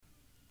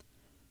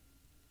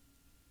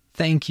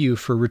Thank you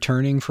for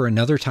returning for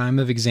another time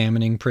of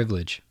examining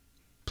privilege.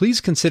 Please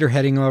consider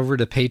heading over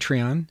to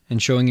Patreon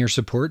and showing your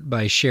support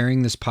by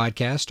sharing this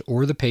podcast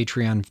or the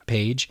Patreon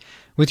page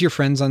with your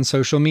friends on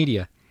social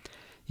media.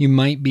 You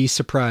might be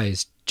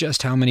surprised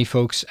just how many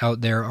folks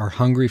out there are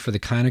hungry for the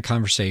kind of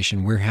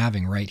conversation we're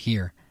having right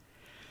here.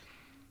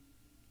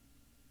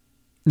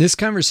 This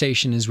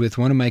conversation is with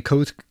one of my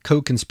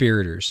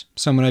co-conspirators,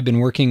 someone I've been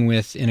working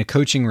with in a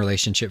coaching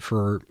relationship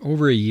for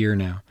over a year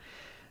now.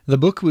 The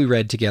book we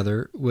read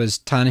together was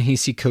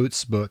Ta-Nehisi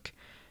Coates' book,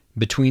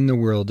 Between the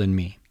World and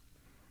Me.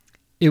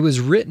 It was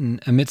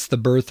written amidst the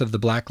birth of the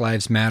Black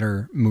Lives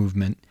Matter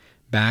movement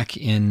back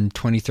in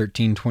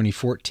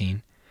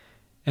 2013-2014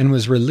 and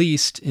was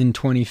released in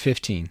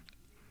 2015.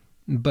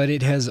 But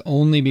it has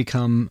only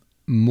become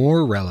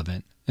more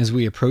relevant as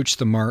we approach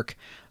the mark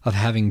of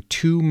having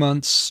 2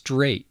 months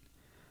straight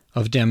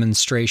of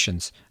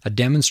demonstrations. A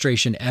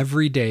demonstration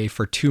every day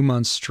for 2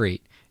 months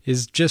straight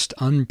is just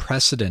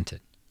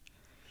unprecedented.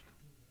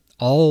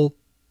 All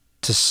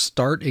to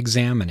start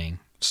examining,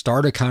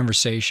 start a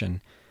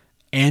conversation,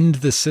 end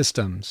the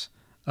systems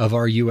of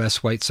our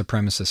U.S. white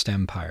supremacist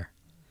empire.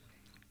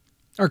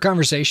 Our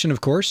conversation, of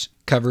course,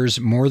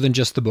 covers more than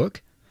just the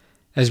book,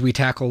 as we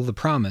tackle the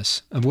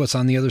promise of what's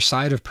on the other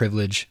side of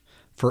privilege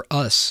for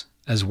us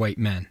as white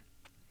men.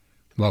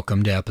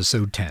 Welcome to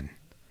episode 10.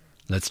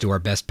 Let's do our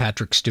best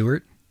Patrick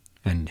Stewart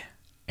and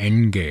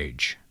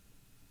engage.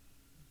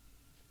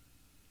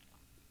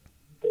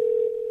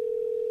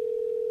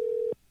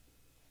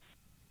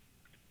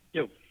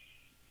 Yo.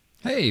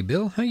 Hey,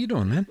 Bill. How you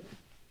doing, man?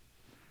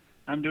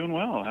 I'm doing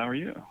well. How are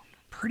you?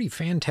 Pretty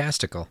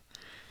fantastical.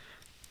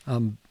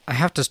 I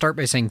have to start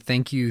by saying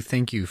thank you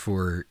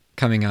for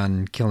coming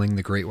on Killing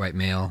the Great White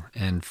Male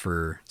and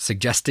for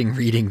suggesting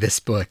reading this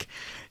book.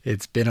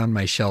 It's been on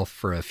my shelf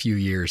for a few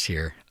years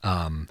here.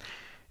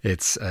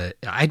 It's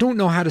I don't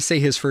know how to say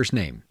his first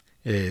name.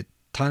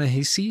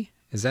 Ta-Nehisi?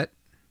 Is that?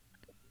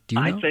 Do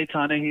you know? I say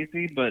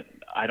Ta-Nehisi, but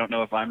I don't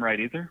know if I'm right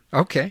either.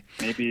 Okay.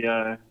 Maybe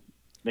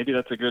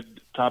that's a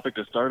good topic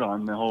to start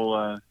on, the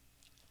whole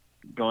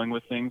going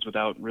with things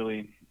without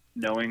really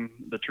knowing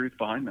the truth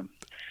behind them.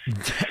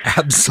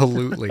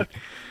 Absolutely.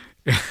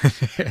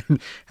 and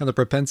the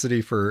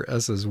propensity for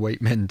us as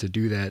white men to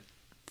do that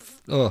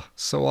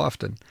so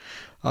often.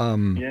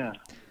 Yeah.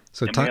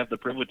 So and we have the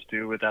privilege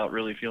to without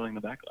really feeling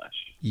the backlash.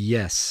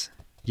 Yes.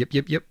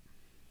 Yep.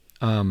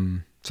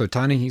 So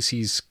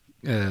Ta-Nehisi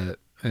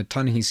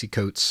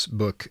Coates'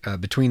 book,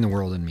 Between the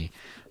World and Me,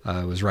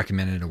 was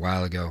recommended a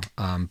while ago.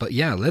 But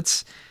yeah,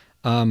 let's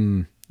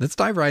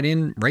dive right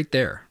in right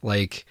there.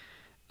 Like,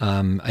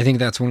 I think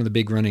that's one of the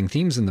big running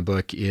themes in the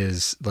book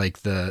is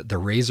like the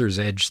razor's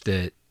edge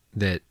that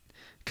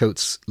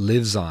Coates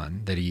lives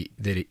on,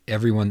 that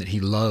everyone that he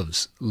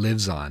loves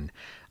lives on,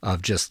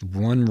 of just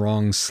one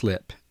wrong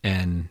slip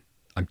and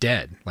I'm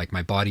dead. Like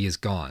my body is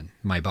gone.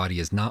 My body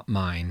is not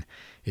mine.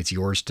 It's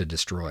yours to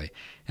destroy.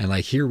 And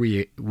like here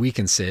we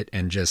can sit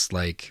and just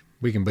like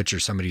we can butcher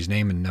somebody's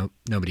name and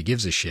nobody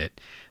gives a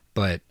shit.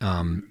 But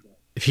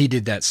if he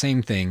did that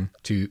same thing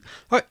to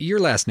your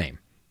last name,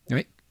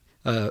 right?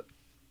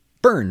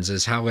 Burns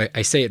is how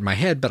I say it in my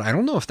head, but I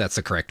don't know if that's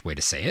the correct way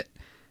to say it.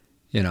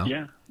 You know?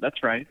 Yeah,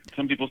 that's right.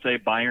 Some people say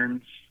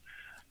Byron's,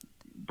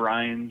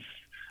 Brian's,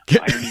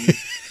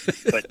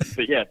 Ironies,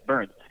 but yeah,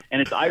 Burns. And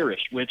it's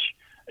Irish, which,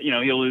 he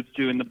alludes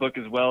to in the book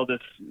as well,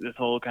 this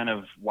whole kind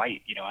of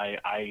white,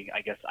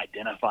 I guess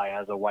identify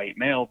as a white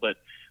male, but,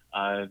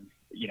 I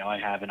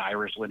have an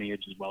Irish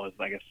lineage as well as,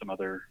 I guess, some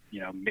other,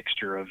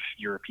 mixture of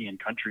European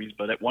countries.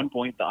 But at one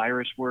point, the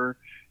Irish were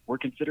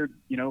considered,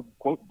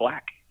 quote,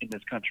 black in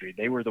this country.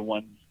 They were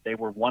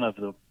one of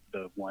the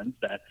ones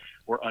that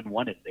were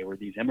unwanted. They were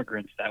these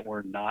immigrants that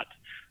were not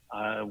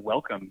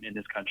welcome in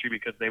this country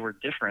because they were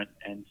different.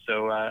 And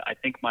so I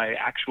think my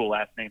actual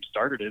last name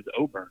started as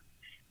Oburn,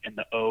 and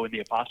the O and the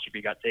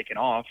apostrophe got taken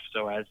off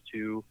so as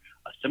to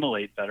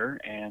assimilate better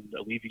and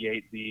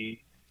alleviate the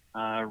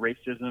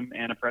racism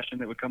and oppression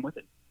that would come with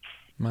it.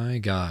 My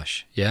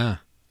gosh. Yeah.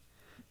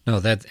 No,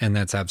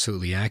 that's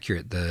absolutely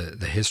accurate.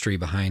 The history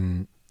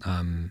behind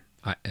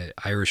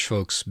Irish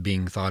folks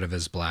being thought of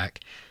as black,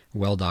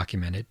 well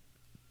documented.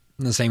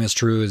 And the same is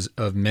true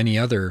of many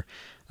other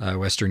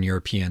Western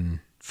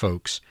European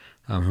folks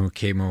who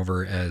came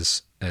over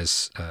as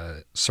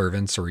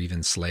servants or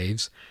even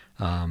slaves.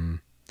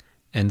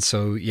 And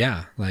so,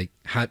 yeah, like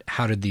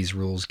how did these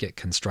rules get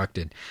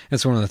constructed?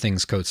 That's one of the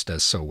things Coates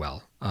does so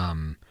well,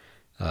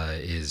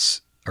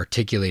 is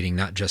articulating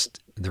not just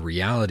the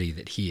reality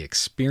that he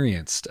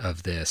experienced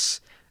of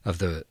this, of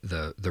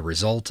the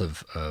result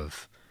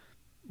of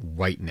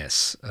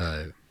whiteness,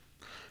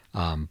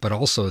 but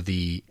also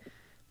the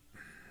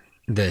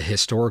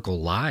historical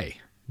lie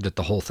that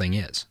the whole thing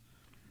is.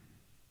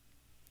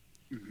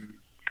 Mm-hmm.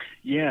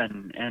 Yeah,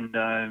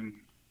 and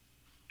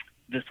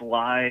this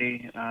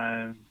lie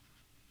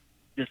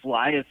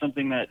is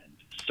something that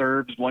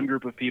serves one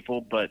group of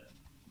people but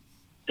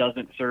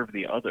doesn't serve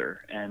the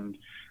other, and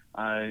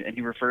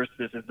he refers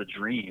to this as the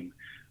dream.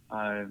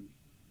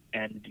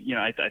 And,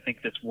 I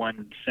think this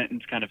one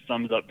sentence kind of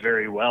sums up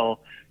very well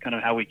kind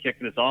of how we kick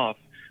this off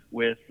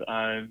with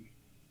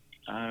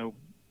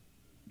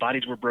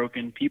bodies were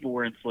broken, people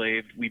were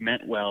enslaved, we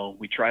meant well,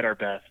 we tried our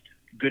best.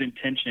 Good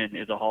intention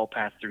is a hall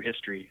pass through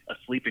history, a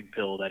sleeping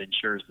pill that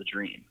ensures the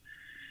dream.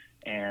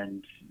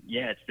 And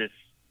it's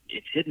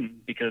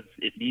hidden because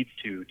it needs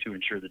to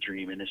ensure the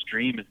dream. And this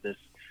dream is this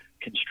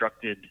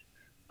constructed,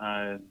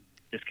 I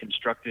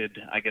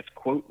guess,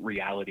 quote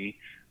reality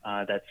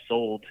that's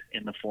sold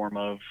in the form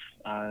of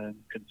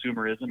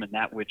consumerism and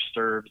that which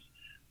serves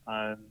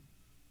the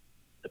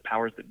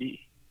powers that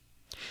be.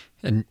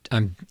 And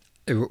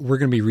we're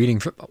going to be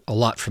reading a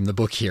lot from the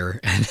book here,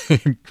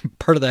 and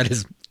part of that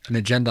is an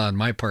agenda on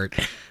my part,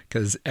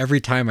 because every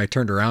time I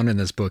turned around in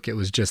this book, it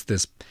was just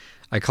this,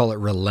 I call it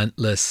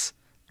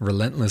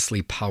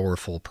relentlessly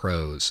powerful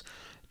prose,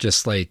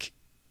 just like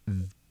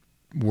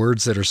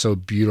words that are so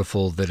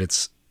beautiful that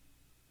it's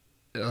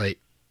like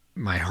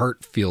my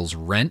heart feels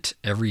rent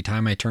every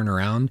time I turn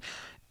around.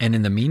 And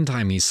in the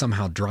meantime, he's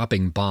somehow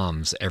dropping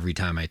bombs every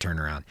time I turn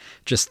around.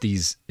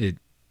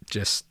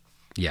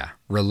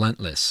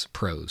 Relentless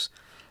prose.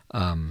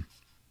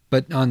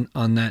 But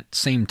on that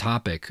same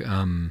topic,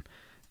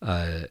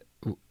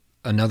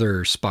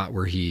 another spot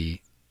where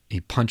he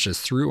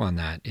punches through on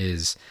that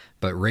is,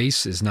 but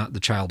race is not the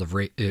child of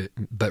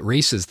but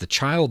race is the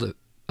child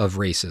of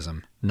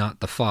racism, not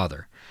the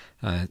father.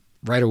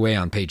 Right away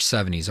on page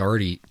 7, he's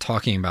already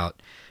talking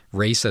about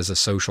race as a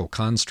social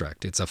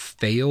construct. It's a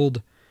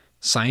failed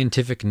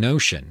scientific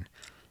notion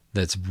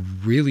that's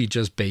really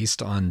just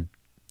based on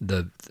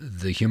the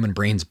human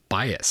brain's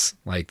bias,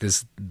 like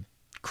this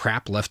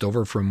crap left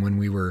over from when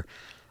we were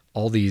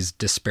all these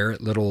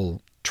disparate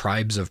little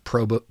tribes of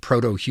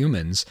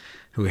proto-humans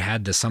who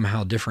had to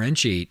somehow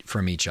differentiate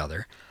from each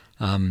other.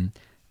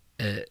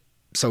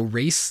 So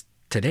race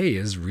today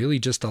is really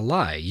just a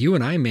lie. You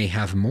and I may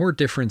have more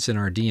difference in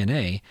our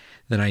DNA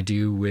than I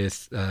do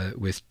with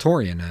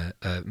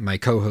Torian, my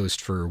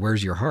co-host for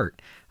Where's Your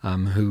Heart,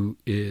 who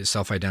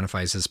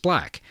self-identifies as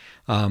black.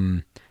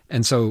 And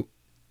so,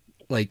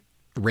 like,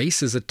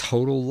 race is a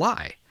total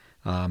lie.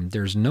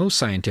 There's no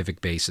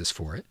scientific basis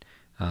for it.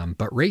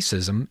 But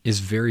racism is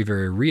very,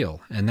 very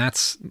real. And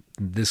that's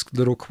this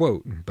little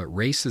quote, but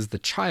race is the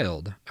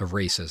child of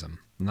racism,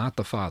 not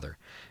the father.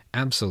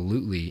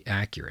 Absolutely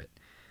accurate.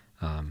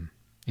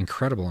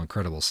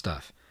 Incredible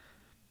stuff.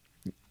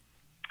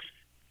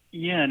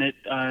 Yeah, and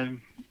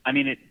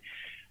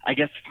I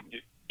guess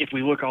if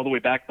we look all the way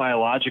back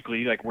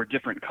biologically, like, we're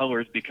different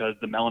colors because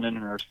the melanin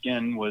in our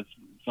skin was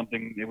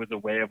something, it was a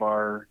way of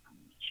our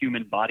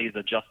human bodies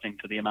adjusting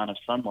to the amount of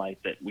sunlight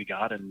that we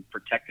got and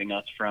protecting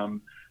us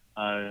from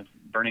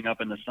burning up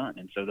in the sun.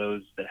 And so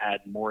those that had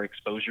more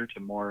exposure to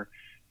more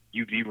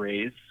UV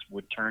rays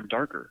would turn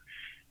darker.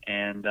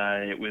 And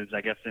it was,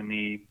 I guess, in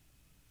the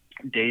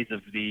days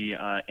of the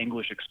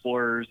English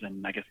explorers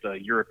and I guess the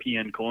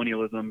European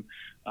colonialism,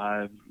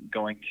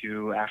 going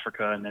to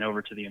Africa and then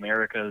over to the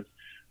Americas,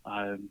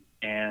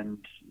 and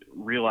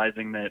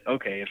realizing that,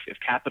 okay, if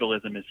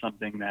capitalism is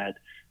something that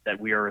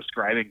we are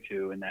ascribing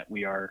to and that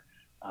we are,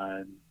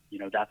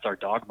 that's our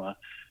dogma,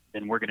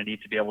 then we're going to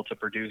need to be able to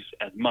produce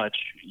as much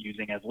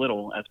using as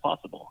little as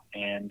possible.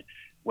 And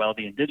well,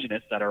 the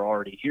indigenous that are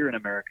already here in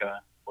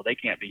America, well, they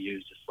can't be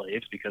used as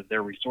slaves because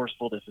they're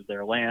resourceful. This is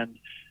their land.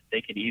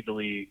 They can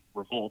easily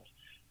revolt.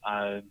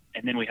 And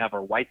then we have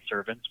our white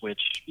servants,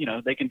 which,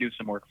 they can do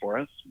some work for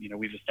us.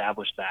 We've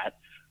established that.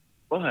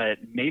 But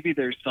maybe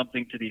there's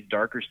something to these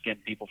darker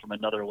skinned people from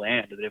another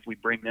land that if we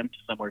bring them to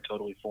somewhere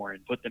totally foreign,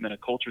 put them in a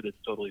culture that's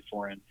totally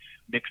foreign,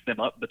 mix them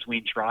up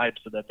between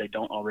tribes so that they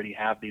don't already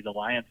have these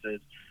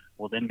alliances,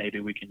 well, then maybe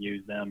we can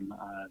use them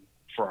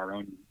for our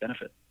own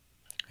benefit.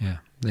 Yeah,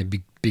 they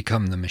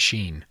become the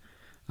machine.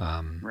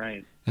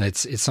 Right.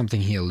 It's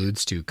something he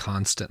alludes to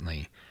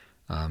constantly,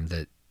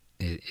 that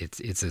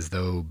it's as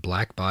though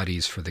black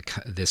bodies for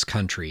this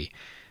country,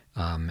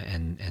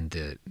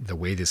 and the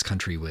way this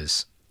country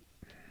was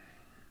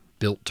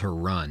built to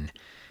run,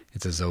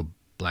 it's as though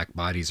black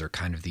bodies are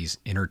kind of these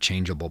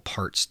interchangeable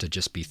parts to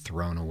just be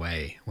thrown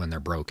away when they're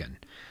broken.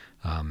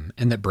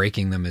 And that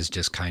breaking them is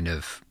just kind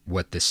of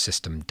what this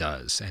system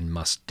does and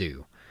must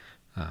do.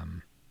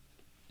 I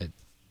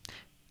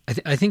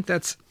think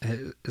that's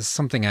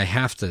something I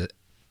have to.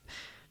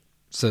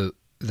 So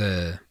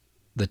the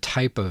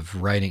type of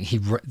writing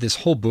this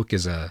whole book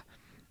is a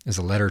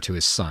letter to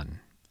his son.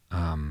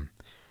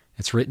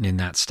 It's written in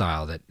that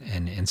style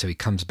and so he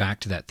comes back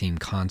to that theme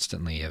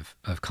constantly of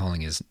calling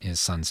his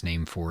son's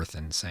name forth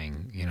and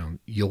saying,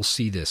 you'll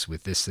see this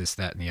with this,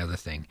 that, and the other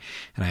thing.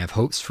 And I have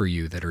hopes for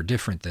you that are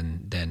different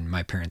than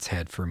my parents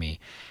had for me.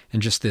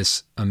 And just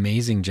this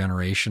amazing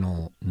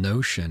generational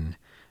notion,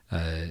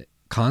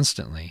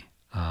 constantly,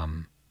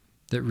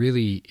 that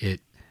really,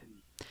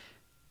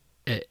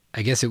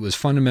 I guess it was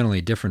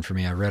fundamentally different for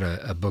me. I read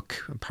a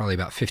book probably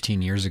about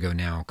 15 years ago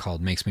now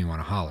called Makes Me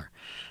Want to Holler.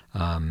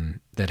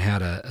 That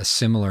had a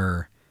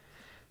similar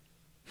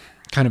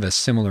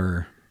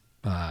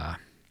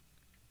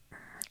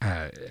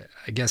I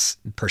guess,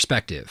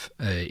 perspective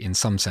in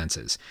some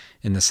senses,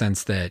 in the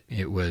sense that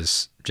it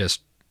was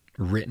just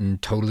written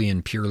totally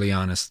and purely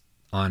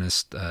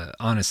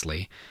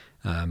honestly,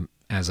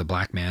 as a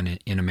black man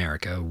in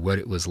America, what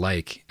it was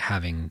like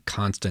having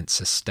constant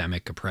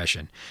systemic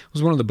oppression. It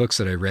was one of the books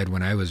that I read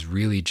when I was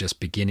really just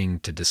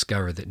beginning to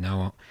discover that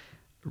no,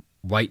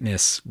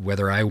 whiteness,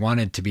 whether I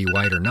wanted to be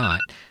white or not,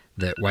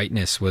 that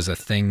whiteness was a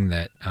thing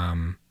that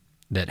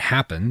that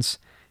happens,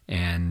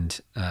 and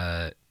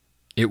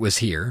it was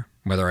here,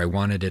 whether I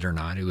wanted it or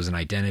not. It was an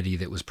identity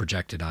that was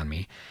projected on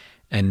me,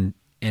 and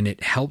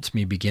it helped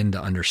me begin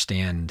to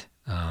understand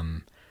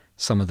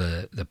some of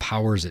the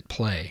powers at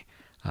play.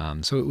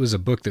 So it was a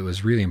book that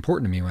was really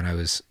important to me when I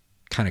was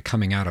kind of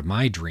coming out of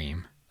my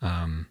dream,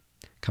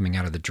 coming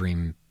out of the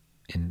dream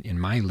in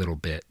my little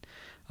bit.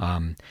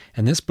 And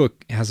this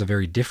book has a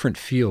very different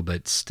feel,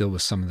 but still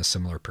with some of the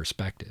similar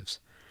perspectives.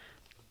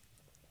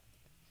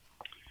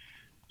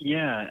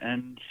 Yeah,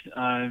 and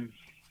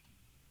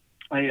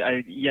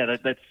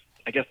that's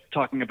I guess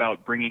talking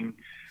about bringing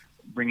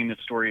the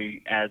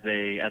story as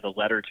a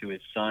letter to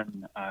his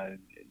son.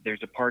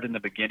 There's a part in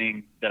the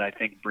beginning that I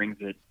think brings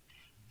it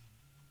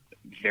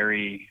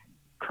very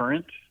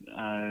current,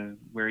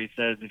 where he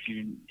says, "If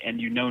you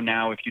know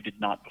now, if you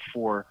did not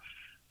before,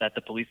 that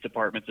the police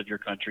departments of your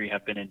country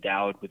have been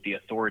endowed with the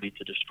authority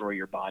to destroy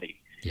your body."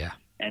 Yeah.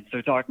 And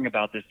so, talking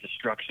about this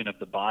destruction of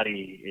the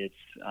body,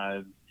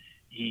 it's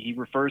he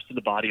refers to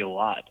the body a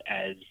lot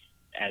as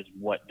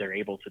what they're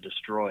able to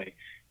destroy,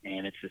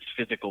 and it's this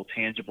physical,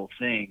 tangible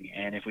thing.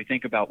 And if we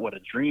think about what a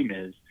dream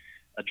is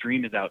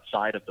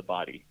outside of the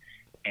body.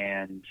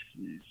 And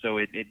so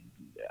it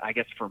I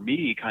guess for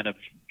me kind of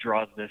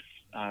draws this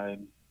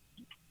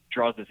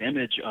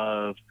image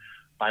of,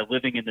 by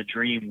living in the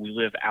dream, we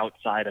live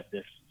outside of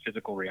this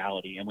physical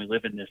reality, and we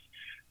live in this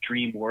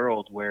dream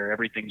world where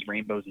everything's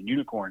rainbows and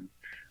unicorns,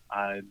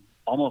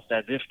 almost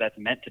as if that's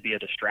meant to be a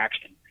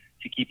distraction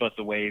to keep us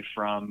away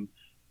from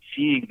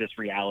seeing this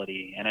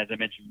reality. And as I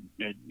mentioned,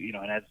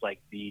 and as like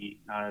the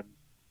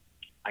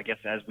I guess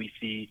as we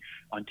see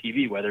on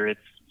TV, whether it's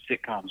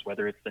sitcoms,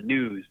 whether it's the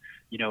news,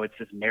 it's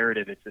this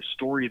narrative, it's this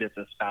story that's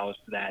espoused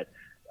that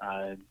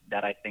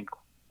I think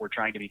we're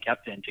trying to be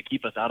kept in to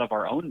keep us out of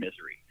our own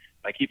misery.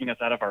 By keeping us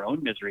out of our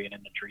own misery and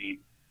in the dream,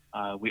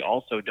 we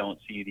also don't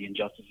see the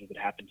injustices that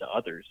happen to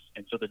others.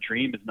 And so the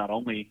dream is not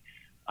only,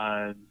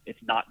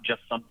 it's not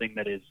just something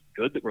that is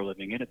good that we're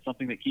living in, it's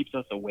something that keeps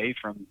us away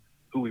from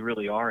who we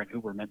really are and who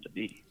we're meant to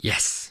be.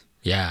 Yes.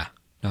 Yeah.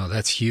 No,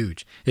 that's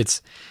huge.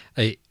 It's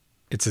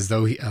as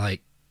though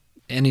like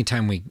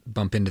anytime we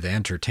bump into the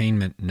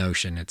entertainment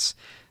notion,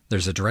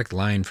 there's a direct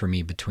line for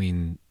me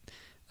between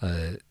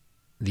the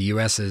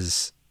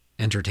U.S.'s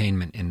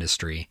entertainment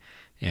industry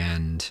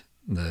and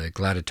the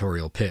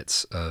gladiatorial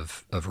pits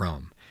of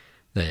Rome.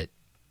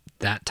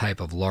 That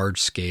type of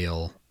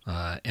large-scale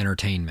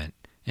entertainment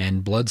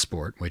and blood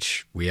sport,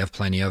 which we have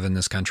plenty of in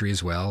this country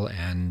as well,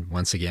 and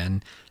once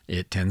again,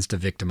 it tends to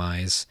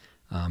victimize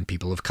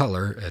people of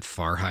color at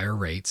far higher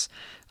rates,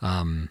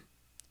 and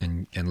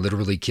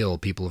literally kill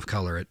people of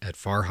color at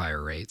far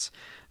higher rates.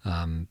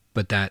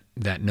 But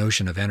that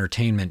notion of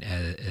entertainment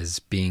as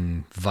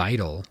being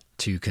vital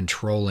to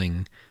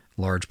controlling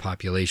large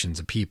populations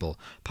of people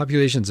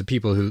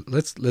who,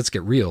 let's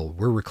get real.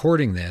 We're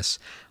recording this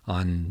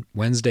on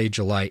Wednesday,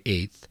 July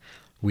 8th.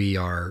 We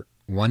are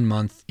 1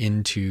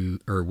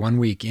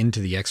 week into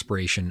the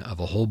expiration of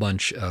a whole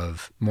bunch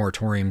of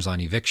moratoriums on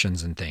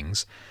evictions and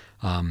things.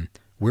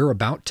 We're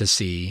about to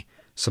see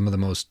some of the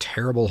most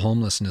terrible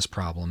homelessness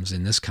problems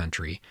in this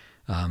country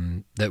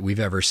that we've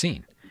ever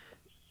seen.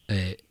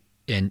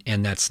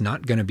 And that's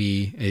not going to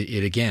be,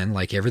 it again,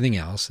 like everything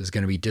else, is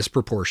going to be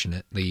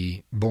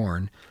disproportionately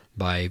borne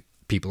by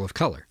people of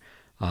color.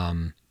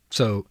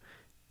 So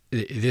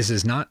this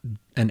is not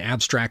an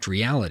abstract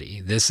reality.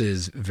 This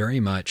is very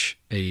much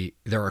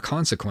there are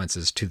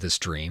consequences to this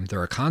dream.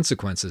 There are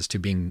consequences to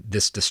being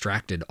this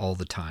distracted all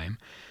the time.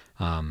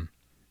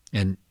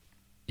 And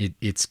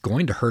it's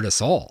going to hurt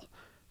us all.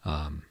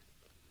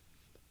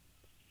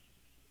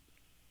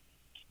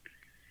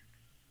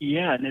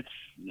 Yeah, and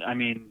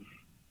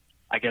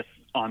I guess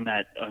on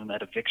that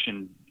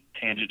eviction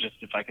tangent, just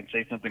if I can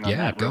say something on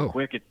that real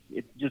quick,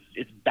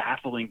 it's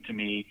baffling to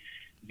me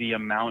the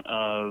amount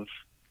of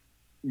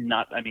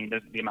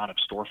the amount of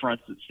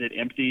storefronts that sit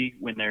empty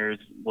when there's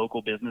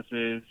local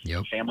businesses,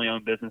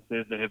 family-owned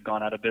businesses that have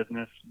gone out of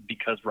business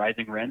because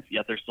rising rents,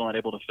 yet they're still not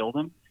able to fill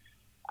them.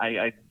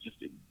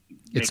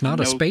 It's not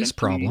a space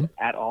problem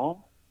at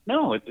all.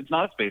 No, it's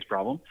not a space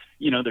problem.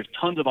 There's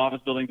tons of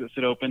office buildings that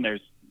sit open.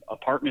 There's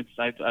apartments.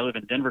 I live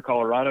in Denver,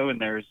 Colorado, and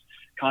there's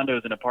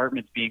condos and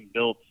apartments being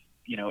built,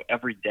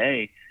 every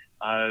day,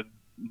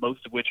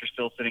 most of which are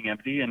still sitting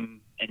empty,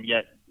 and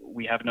yet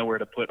we have nowhere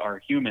to put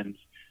our humans.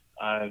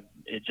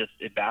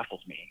 It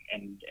baffles me.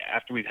 And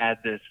after we've had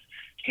this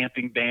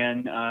camping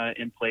ban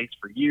in place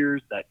for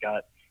years that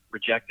got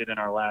rejected in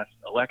our last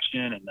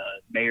election, and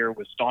the mayor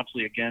was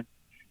staunchly against,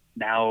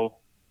 now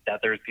that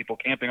there's people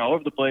camping all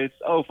over the place,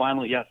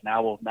 finally, yes,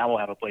 now we'll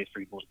have a place for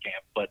people to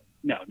camp. But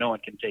no one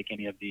can take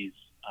any of these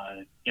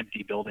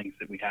empty buildings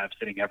that we have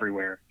sitting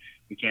everywhere.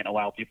 We can't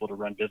allow people to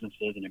run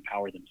businesses and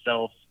empower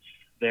themselves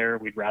there.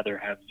 We'd rather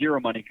have zero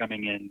money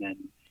coming in than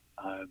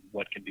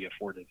what can be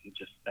afforded.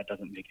 That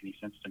doesn't make any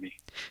sense to me.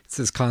 It's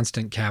this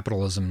constant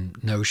capitalism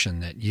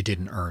notion that you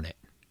didn't earn it.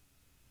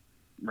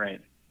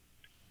 Right.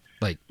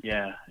 Like,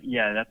 yeah,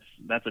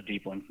 that's a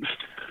deep one.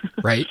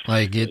 Right?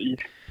 Like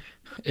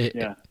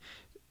yeah.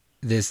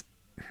 It's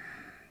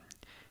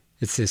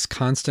this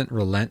constant,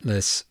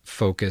 relentless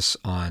focus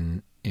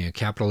on,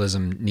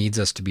 capitalism needs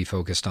us to be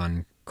focused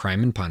on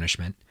crime and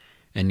punishment,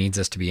 and needs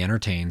us to be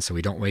entertained so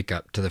we don't wake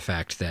up to the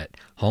fact that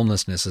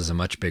homelessness is a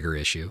much bigger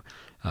issue.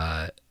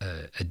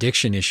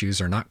 Addiction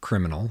issues are not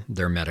criminal,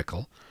 they're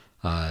medical.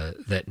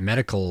 That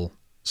medical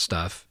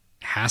stuff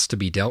has to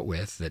be dealt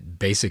with, that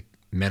basic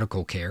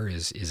medical care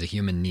is a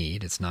human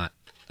need. It's not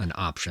an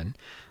option.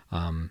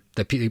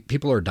 That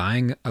people are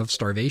dying of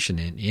starvation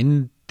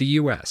in the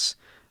U.S.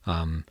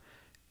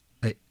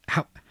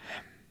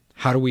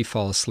 How do we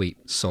fall asleep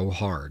so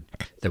hard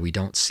that we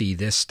don't see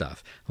this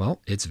stuff?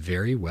 Well, it's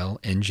very well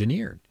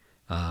engineered.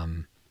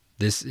 I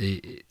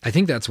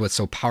think that's what's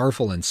so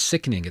powerful and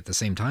sickening at the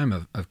same time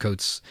of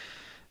Coates'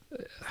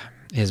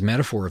 his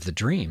metaphor of the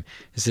dream,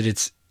 is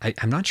that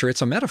I'm not sure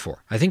it's a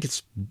metaphor. I think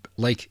it's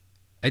like,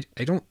 I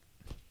don't,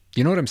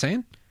 you know what I'm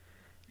saying?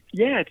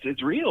 Yeah,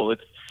 it's real.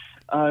 It's,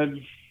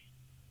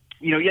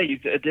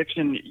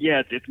 addiction.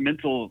 Yeah, it's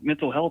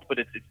mental health, but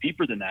it's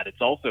deeper than that.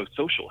 It's also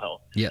social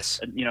health. Yes.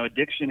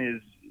 Addiction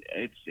is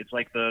it's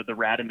like the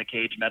rat in the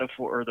cage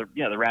metaphor, or the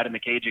rat in the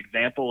cage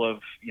example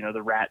of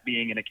the rat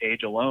being in a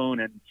cage alone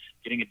and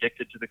getting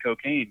addicted to the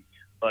cocaine.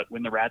 But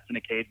when the rat's in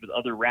a cage with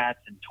other rats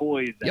and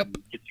toys and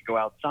gets to go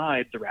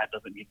outside, the rat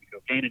doesn't need the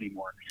cocaine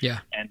anymore.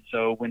 Yeah. And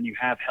so when you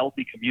have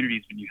healthy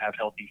communities, when you have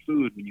healthy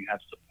food, when you have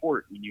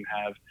support, when you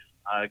have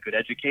good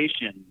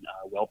education,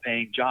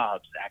 well-paying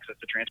jobs, access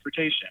to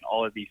transportation,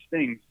 all of these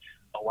things,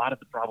 a lot of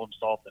the problems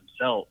solve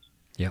themselves.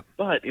 Yeah.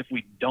 But if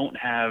we don't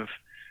have,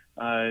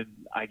 I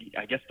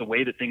guess the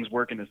way that things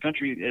work in this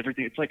country,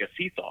 it's like a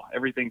seesaw.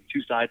 Everything's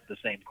two sides of the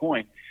same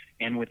coin.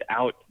 And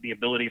without the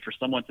ability for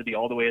someone to be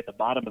all the way at the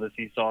bottom of the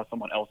seesaw,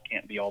 someone else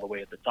can't be all the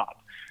way at the top.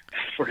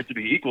 For it to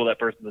be equal, that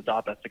person at the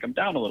top has to come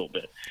down a little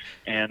bit.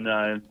 And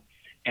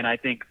I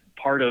think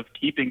part of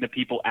keeping the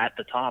people at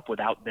the top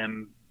without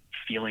them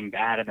feeling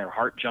bad and their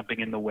heart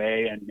jumping in the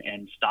way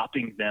and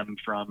stopping them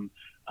from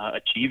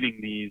achieving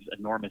these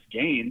enormous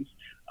gains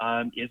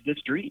is this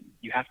dream.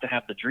 You have to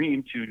have the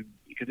dream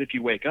because if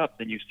you wake up,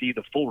 then you see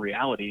the full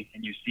reality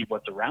and you see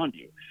what's around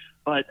you.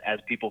 But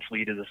as people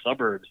flee to the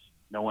suburbs,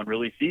 no one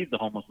really sees the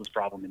homelessness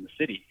problem in the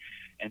city.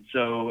 And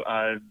so,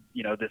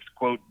 this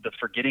quote, "the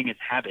forgetting is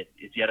habit,"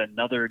 is yet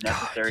another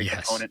necessary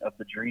component of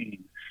the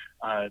dream.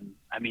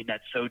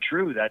 That's so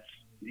true.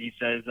 He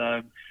says,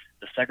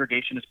 the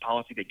segregationist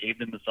policy that gave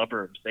them the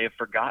suburbs, they have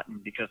forgotten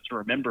because to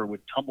remember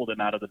would tumble them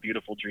out of the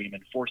beautiful dream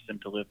and force them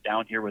to live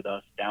down here with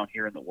us, down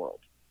here in the world.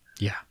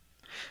 Yeah.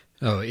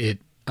 Oh,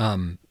 and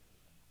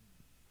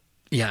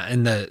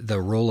the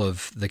role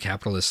of the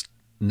capitalist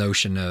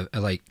notion of,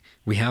 like,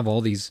 we have all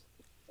these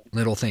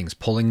little things,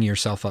 pulling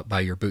yourself up by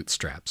your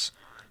bootstraps.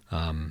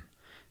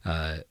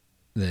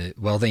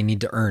 They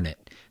need to earn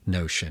it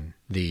notion.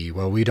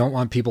 We don't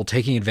want people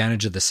taking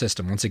advantage of the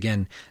system. Once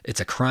again, it's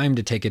a crime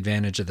to take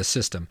advantage of the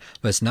system,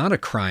 but it's not a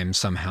crime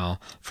somehow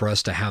for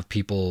us to have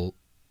people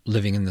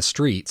living in the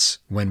streets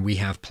when we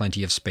have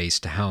plenty of space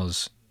to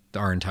house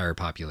our entire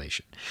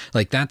population.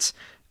 Like, that's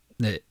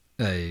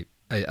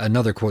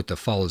another quote that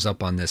follows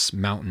up on this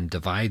mountain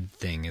divide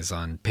thing is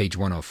on page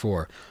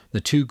 104. The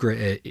two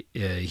great,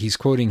 he's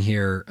quoting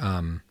here,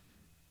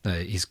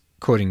 he's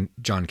quoting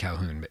John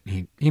Calhoun, but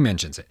he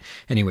mentions it.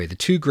 Anyway, the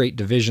two great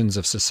divisions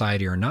of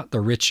society are not the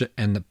rich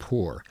and the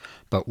poor,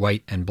 but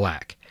white and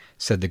black,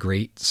 said the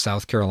great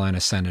South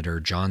Carolina Senator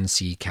John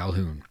C.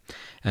 Calhoun.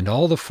 And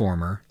all the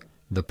former,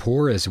 the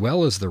poor as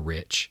well as the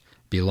rich,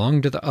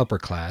 belong to the upper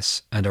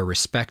class and are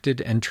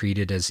respected and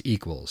treated as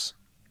equals.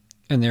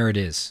 And there it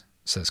is,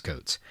 says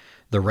Coates,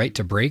 the right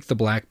to break the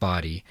black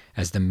body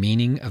as the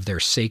meaning of their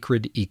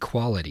sacred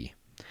equality.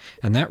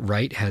 And that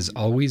right has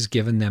always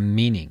given them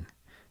meaning,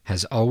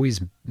 has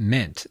always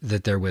meant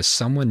that there was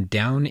someone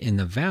down in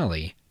the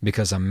valley,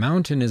 because a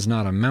mountain is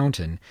not a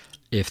mountain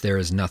if there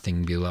is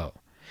nothing below.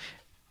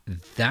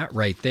 That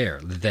right there,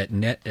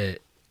 that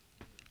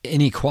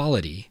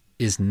inequality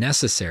is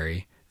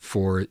necessary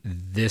for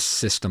this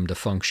system to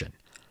function.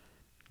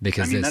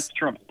 Because that's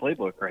Trump's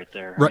playbook right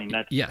there.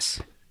 Right, yes.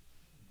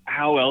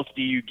 How else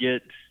do you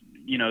get,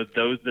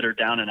 those that are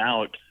down and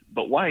out,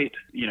 but white,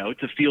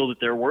 to feel that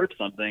they're worth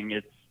something?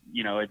 It's,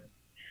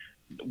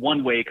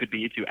 one way could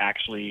be to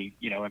actually,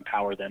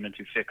 empower them and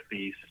to fix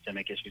the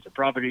systemic issues of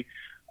poverty.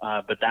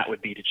 But that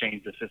would be to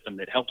change the system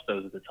that helps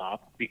those at the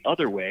top. The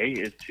other way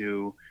is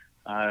to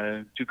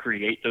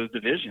create those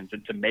divisions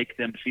and to make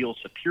them feel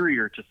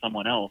superior to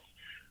someone else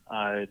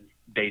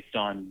based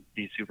on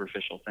these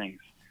superficial things.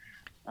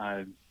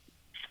 I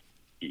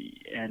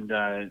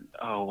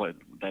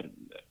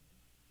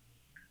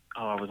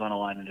was on a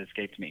line and it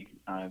escaped me.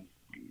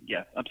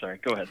 yeah, I'm sorry.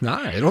 Go ahead.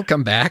 Nah, it'll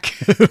come back.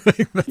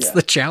 That's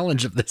the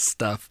challenge of this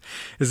stuff.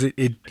 Is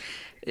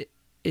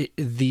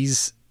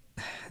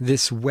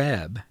this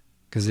web,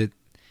 because it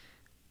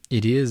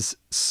is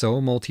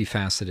so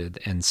multifaceted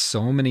and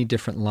so many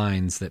different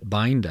lines that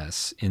bind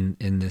us in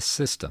this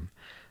system.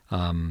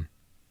 So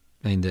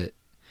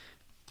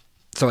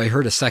I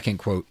heard a second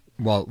quote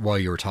while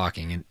you were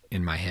talking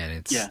in my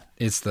head.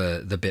 It's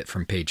the bit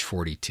from page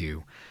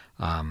 42.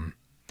 And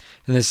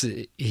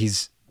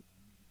he's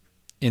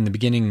in the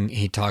beginning,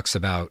 he talks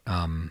about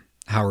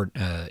Howard,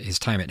 his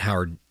time at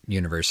Howard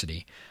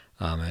University,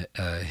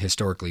 a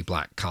historically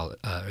black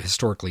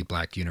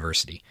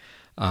university,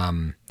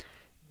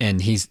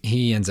 and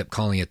he ends up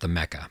calling it the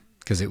Mecca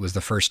because it was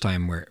the first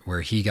time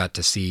where he got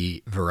to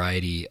see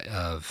variety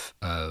of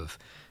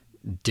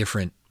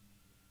different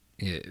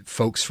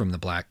folks from the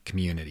black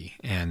community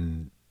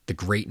and the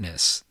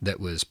greatness that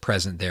was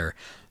present there,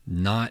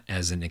 not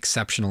as an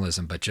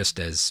exceptionalism, but just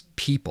as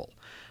people.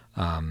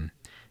 And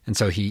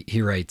so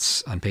he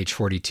writes on page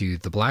 42,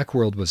 "The black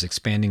world was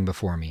expanding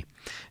before me,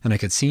 and I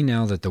could see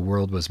now that the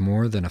world was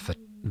more than a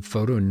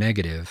photo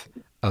negative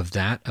of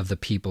that of the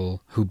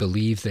people who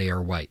believe they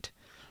are white.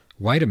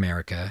 White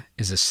America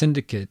is a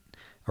syndicate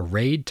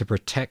arrayed to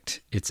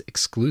protect its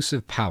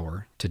exclusive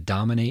power to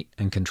dominate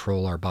and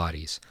control our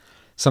bodies.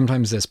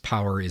 Sometimes this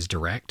power is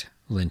direct,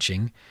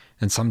 lynching,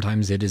 and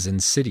sometimes it is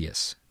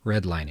insidious,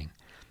 redlining.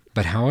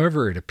 But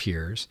however it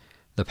appears,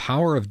 the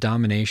power of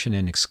domination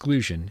and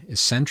exclusion is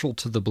central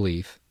to the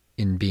belief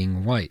in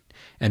being white,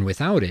 and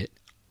without it,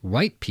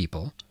 white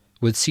people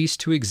would cease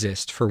to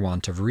exist for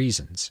want of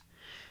reasons.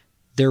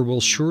 There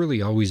will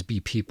surely always be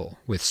people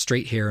with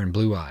straight hair and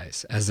blue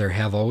eyes, as there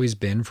have always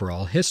been for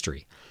all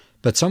history,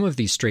 but some of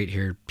these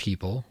straight-haired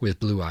people with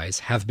blue eyes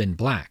have been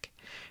black,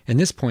 and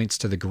this points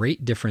to the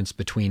great difference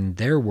between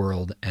their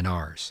world and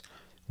ours.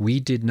 We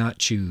did not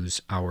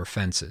choose our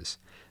fences.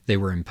 They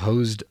were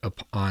imposed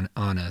on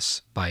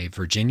us by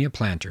Virginia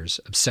planters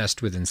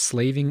obsessed with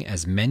enslaving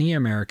as many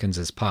Americans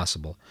as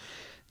possible.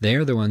 They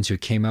are the ones who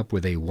came up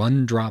with a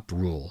one-drop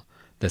rule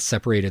that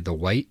separated the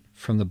white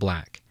from the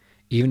black,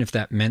 even if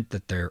that meant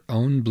that their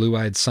own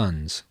blue-eyed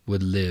sons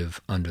would live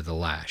under the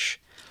lash."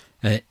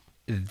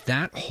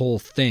 That whole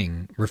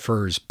thing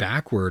refers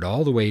backward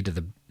all the way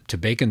to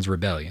Bacon's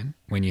Rebellion,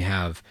 when you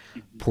have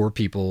poor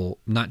people,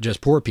 not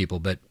just poor people,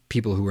 but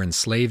people who were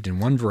enslaved in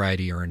one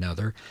variety or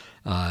another,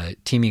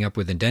 teaming up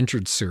with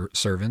indentured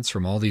servants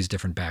from all these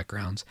different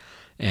backgrounds,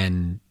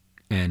 and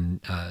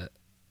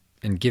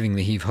giving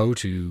the heave-ho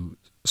to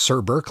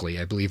Sir Berkeley,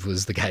 I believe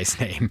was the guy's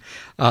name.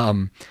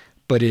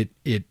 But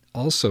it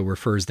also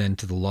refers then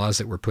to the laws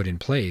that were put in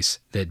place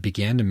that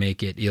began to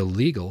make it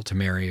illegal to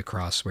marry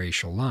across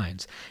racial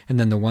lines. And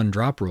then the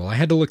one-drop rule, I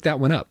had to look that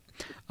one up.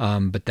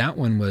 But that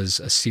one was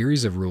a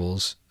series of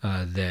rules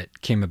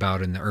that came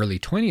about in the early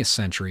 20th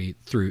century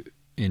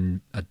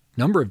in a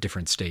number of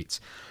different states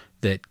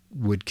that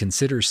would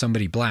consider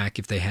somebody black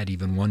if they had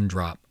even one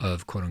drop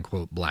of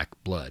quote-unquote black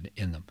blood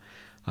in them.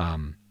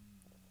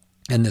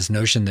 And this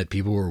notion that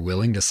people were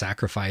willing to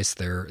sacrifice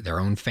their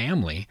own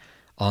family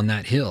on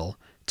that hill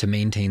to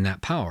maintain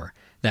that power,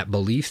 that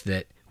belief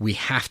that we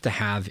have to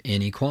have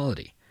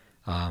inequality.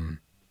 Well,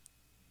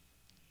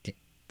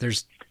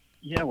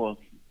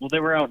 they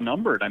were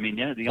outnumbered. I mean,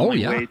 the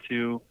only way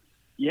to,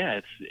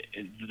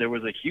 there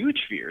was a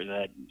huge fear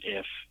that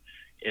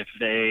if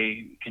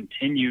they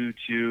continue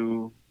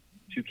to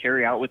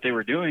carry out what they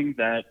were doing,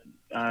 that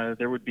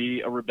there would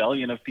be a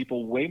rebellion of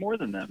people way more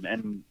than them.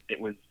 And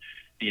it was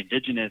the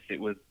indigenous, it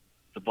was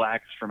the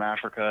blacks from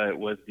Africa, it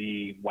was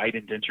the white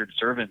indentured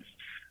servants.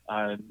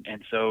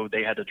 And so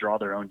they had to draw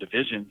their own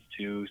divisions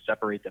to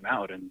separate them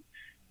out. And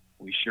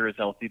we sure as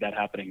hell see that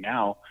happening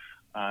now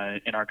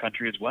in our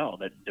country as well.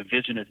 That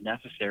division is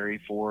necessary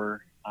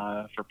for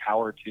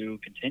power to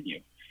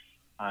continue.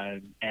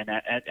 And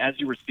as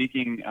you were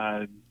speaking,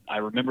 I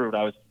remember what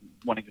I was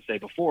wanting to say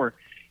before,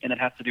 and it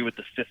has to do with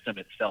the system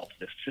itself,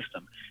 this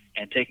system,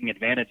 and taking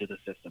advantage of the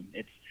system.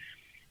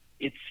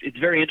 It's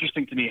very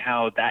interesting to me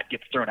how that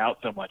gets thrown out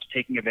so much,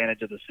 taking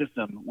advantage of the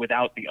system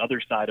without the other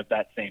side of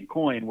that same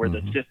coin where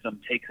the system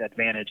takes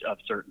advantage of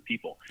certain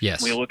people.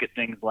 Yes. When you look at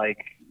things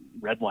like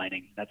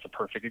redlining, that's a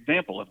perfect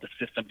example of the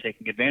system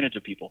taking advantage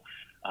of people,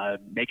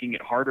 making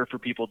it harder for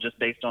people just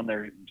based on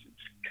their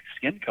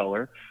skin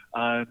color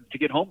to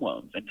get home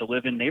loans and to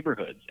live in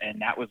neighborhoods.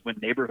 And that was when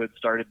neighborhoods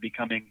started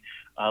becoming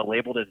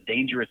labeled as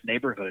dangerous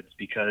neighborhoods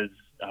because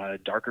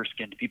darker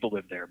skinned people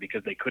lived there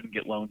because they couldn't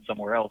get loans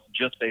somewhere else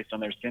just based on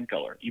their skin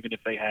color, even if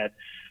they had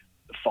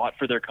fought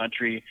for their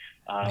country,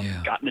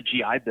 gotten a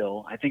GI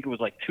Bill. I think it was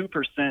like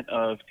 2%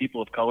 of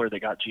people of color that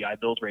got GI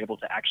Bills were able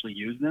to actually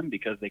use them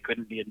because they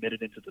couldn't be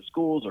admitted into the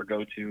schools or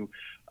go to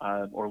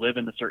or live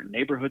in the certain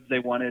neighborhoods they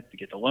wanted to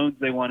get the loans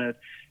they wanted,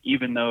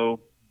 even though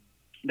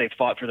they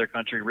fought for their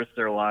country, risked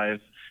their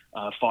lives,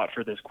 fought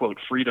for this, quote,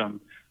 freedom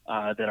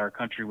that our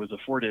country was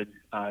afforded,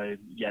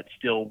 yet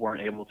still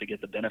weren't able to get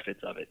the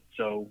benefits of it.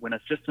 So when a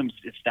system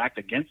is stacked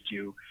against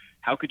you,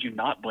 how could you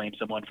not blame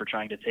someone for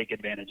trying to take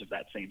advantage of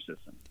that same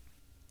system?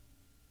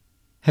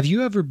 Have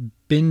you ever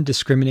been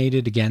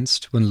discriminated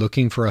against when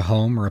looking for a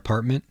home or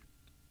apartment?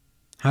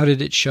 How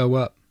did it show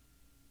up?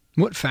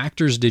 What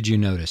factors did you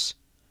notice?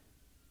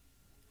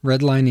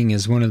 Redlining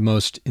is one of the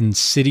most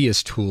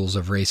insidious tools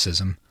of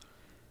racism.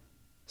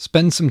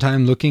 Spend some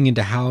time looking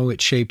into how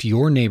it shaped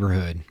your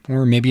neighborhood,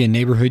 or maybe a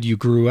neighborhood you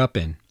grew up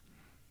in.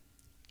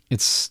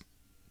 It's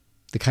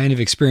the kind of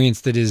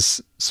experience that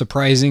is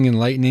surprising,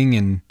 enlightening,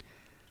 and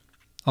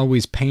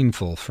always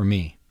painful for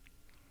me.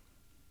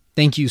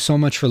 Thank you so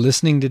much for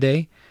listening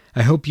today.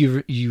 I hope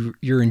you're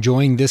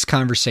enjoying this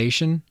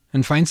conversation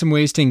and find some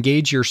ways to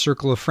engage your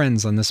circle of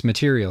friends on this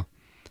material.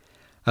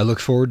 I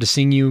look forward to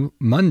seeing you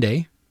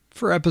Monday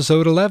for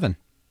episode 11.